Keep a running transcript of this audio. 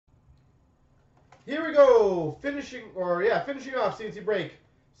Here we go. Finishing off CNC break.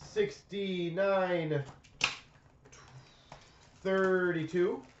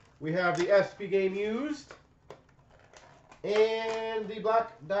 69-32. We have the SP game used. And the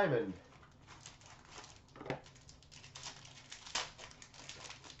Black Diamond.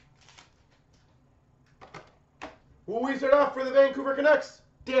 We start off for the Vancouver Canucks.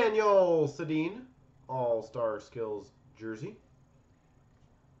 Daniel Sedin. All-Star Skills jersey.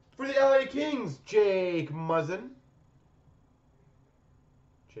 For the LA Kings, Jake Muzzin.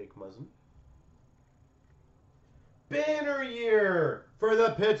 Banner year for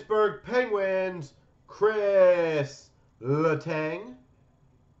the Pittsburgh Penguins, Chris Letang.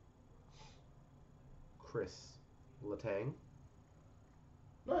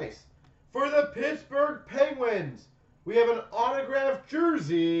 Nice. For the Pittsburgh Penguins, we have an autographed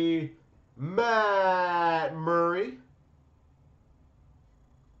jersey, Matt Murray.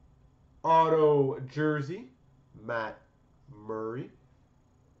 Auto jersey, Matt Murray.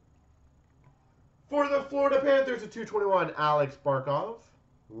 For the Florida Panthers, a 221, Alex Barkov,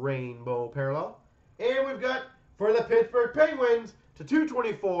 rainbow parallel. And we've got, for the Pittsburgh Penguins, to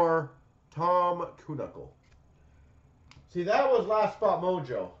 224, Tom Kuhnhackl. See, that was last spot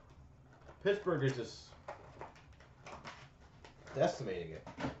mojo. Pittsburgh is just decimating it.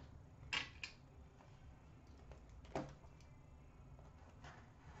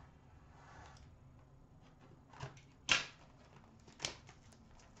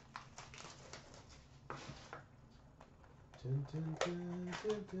 This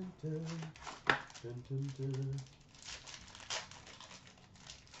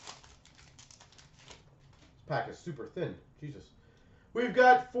pack is super thin. Jesus. We've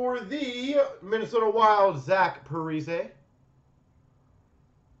got for the Minnesota Wild, Zach Parise.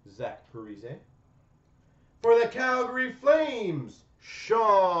 For the Calgary Flames,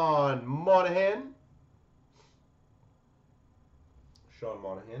 Sean Monahan.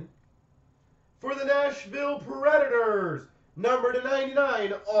 For the Nashville Predators, number to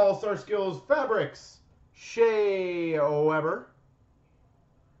 99, All-Star Skills Fabrics, Shea Weber.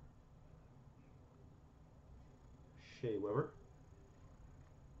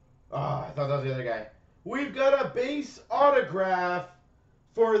 Ah, I thought that was the other guy. We've got a base autograph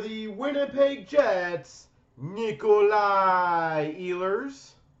for the Winnipeg Jets, Nikolai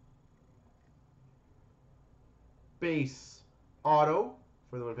Ehlers. Base auto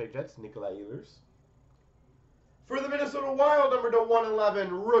for the Winnipeg Jets, Nikolai Ehlers. For the Minnesota Wild, number to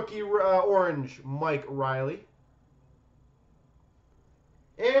 111, rookie orange, Mike Riley.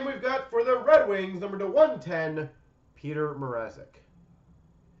 And we've got for the Red Wings, number to 110, Peter Mrazek.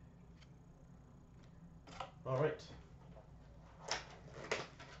 All right.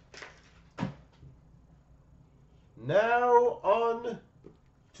 Now on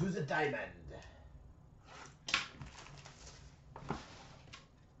to the diamond.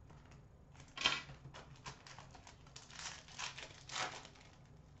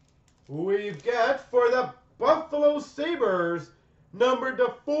 We've got for the Buffalo Sabres, numbered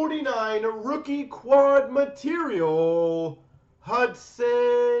to 49, rookie quad material,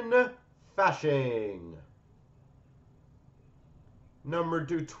 Hudson Fasching. Number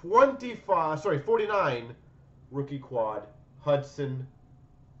to 49, rookie quad, Hudson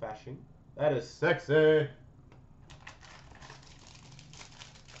Fasching. That is sexy.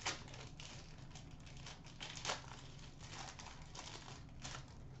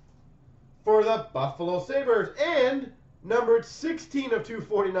 For the Buffalo Sabres, and numbered 16 of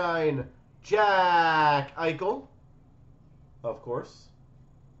 249, Jack Eichel. Of course,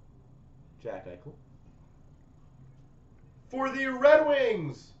 Jack Eichel. For the Red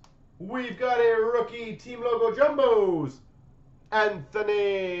Wings, we've got a rookie team logo jumbos,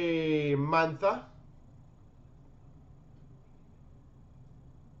 Anthony Mantha.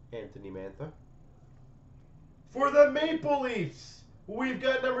 For the Maple Leafs, we've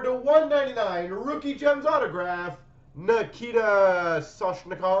got number to 199, rookie gems autograph, Nikita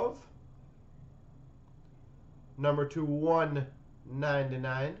Soshnikov. Number to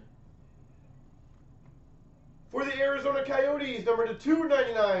 199. For the Arizona Coyotes, number to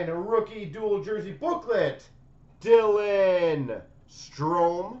 299, a rookie dual jersey booklet, Dylan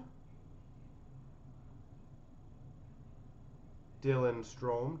Strome. Dual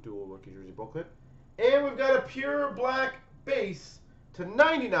rookie jersey booklet. And we've got a pure black base to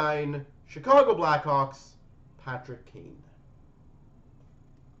 99, Chicago Blackhawks, Patrick Kane.